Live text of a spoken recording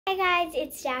Hi guys,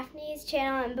 it's Daphne's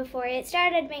channel, and before I get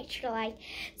started, make sure to like,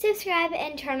 subscribe,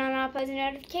 and turn on all post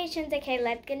notifications. Okay,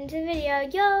 let's get into the video.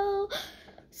 Yo!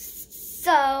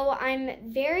 So,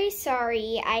 I'm very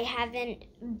sorry I haven't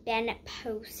been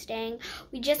posting.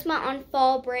 We just went on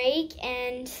fall break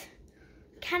and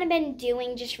kind of been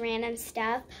doing just random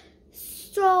stuff.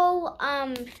 So,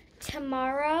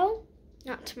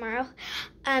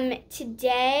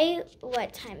 today,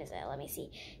 what time is it? Let me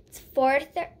see. It's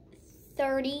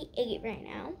 4:38 right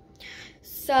now.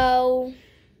 So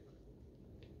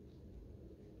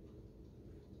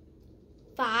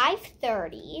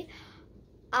 5:30,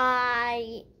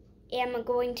 I am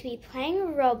going to be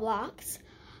playing Roblox,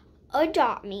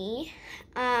 Adopt Me,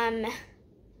 and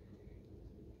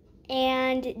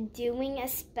doing a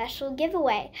special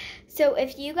giveaway. So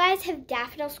if you guys have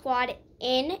Daffodil Squad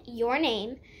in your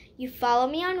name, you follow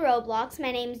me on Roblox.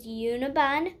 My name's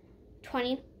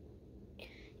Unibun20.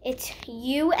 It's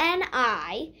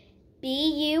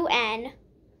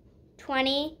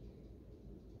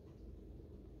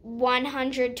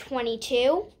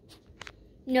UNIBUN20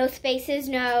 No spaces,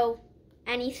 no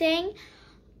anything.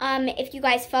 If you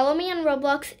guys follow me on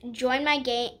Roblox, join my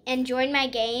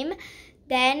game,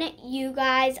 then you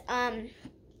guys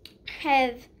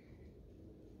have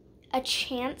a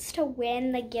chance to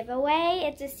win the giveaway.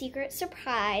 It's a secret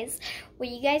surprise where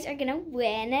you guys are gonna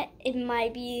win. It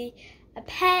might be a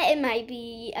pet, it might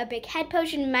be a big head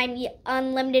potion, it might be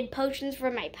unlimited potions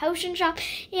from my potion shop,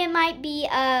 it might be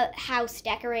a house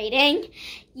decorating.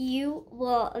 You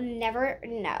will never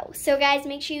know. So guys,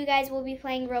 make sure you guys will be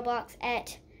playing Roblox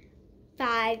at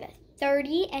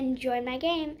 5:30 and join my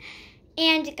game.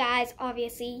 And guys,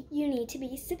 obviously, you need to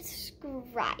be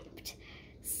subscribed.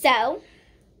 So,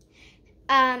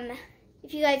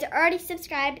 if you guys are already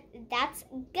subscribed, that's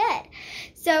good.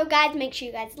 So guys, make sure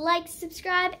you guys like,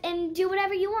 subscribe, and do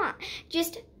whatever you want.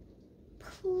 Just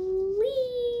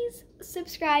please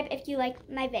subscribe if you like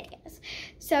my videos.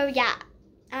 So yeah,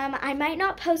 I might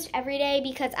not post every day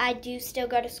because I do still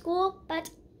go to school,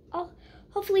 but I'll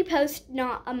hopefully post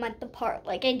not a month apart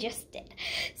like I just did.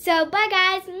 So bye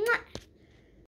guys. Mwah.